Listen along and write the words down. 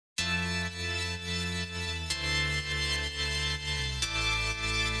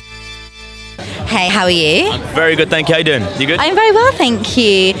Hey, how are you? Very good, thank you. How you doing? You good? I'm very well, thank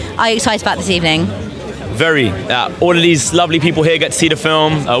you. Are you excited about this evening? Very. All of these lovely people here get to see the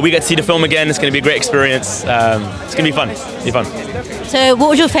film. We get to see the film again. It's going to be a great experience. It's going to be fun. So what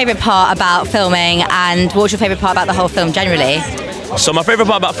was your favourite part about filming, and what was your favourite part about the whole film generally? So my favourite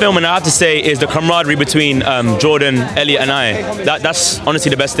part about filming, I have to say, is the camaraderie between Jordan, Elliot and I. That's honestly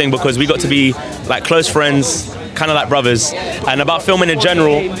the best thing, because we got to be like close friends, kind of like brothers. And about filming in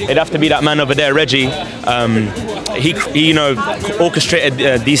general, it'd have to be that man over there, Reggie. He you know,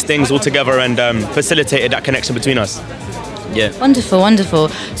 orchestrated these things all together and facilitated that connection between us. Yeah. Wonderful, wonderful.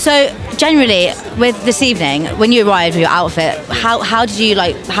 So generally, with this evening, when you arrived with your outfit, how did you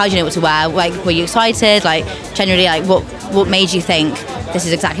know what to wear? Like, were you excited? Like, generally, like what made you think this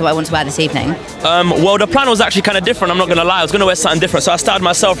is exactly what I want to wear this evening? Well, the plan was actually kind of different. I'm not gonna lie. I was gonna wear something different, so I styled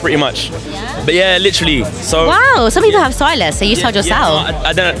myself pretty much. Yeah? But yeah, literally. So. Wow. Some people have stylists, so you styled yourself. Yeah, no,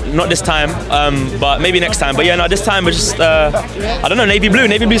 I don't. Not this time. But maybe next time. But yeah, no, this time we're just. I don't know. Navy blue.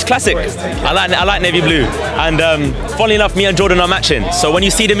 Navy blue's classic. I like navy blue. And funnily enough, me and Jordan are matching. So when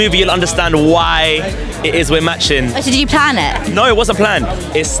you see the movie, you'll understand why it is we're matching. Oh, so did you plan it? No, it wasn't planned.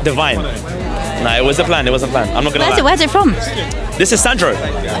 It's divine. No, it wasn't planned. It wasn't planned. I'm not gonna lie. Where's it from? This is Sandro.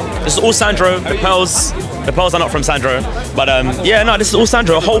 This is all Sandro. The pearls are not from Sandro. But yeah, no, this is all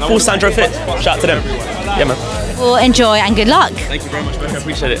Sandro. A whole full Sandro fit. Shout out to them. Yeah, man. Well, enjoy and good luck. Thank you very much, man. I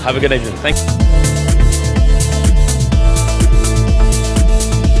appreciate it. Have a good evening. Thanks.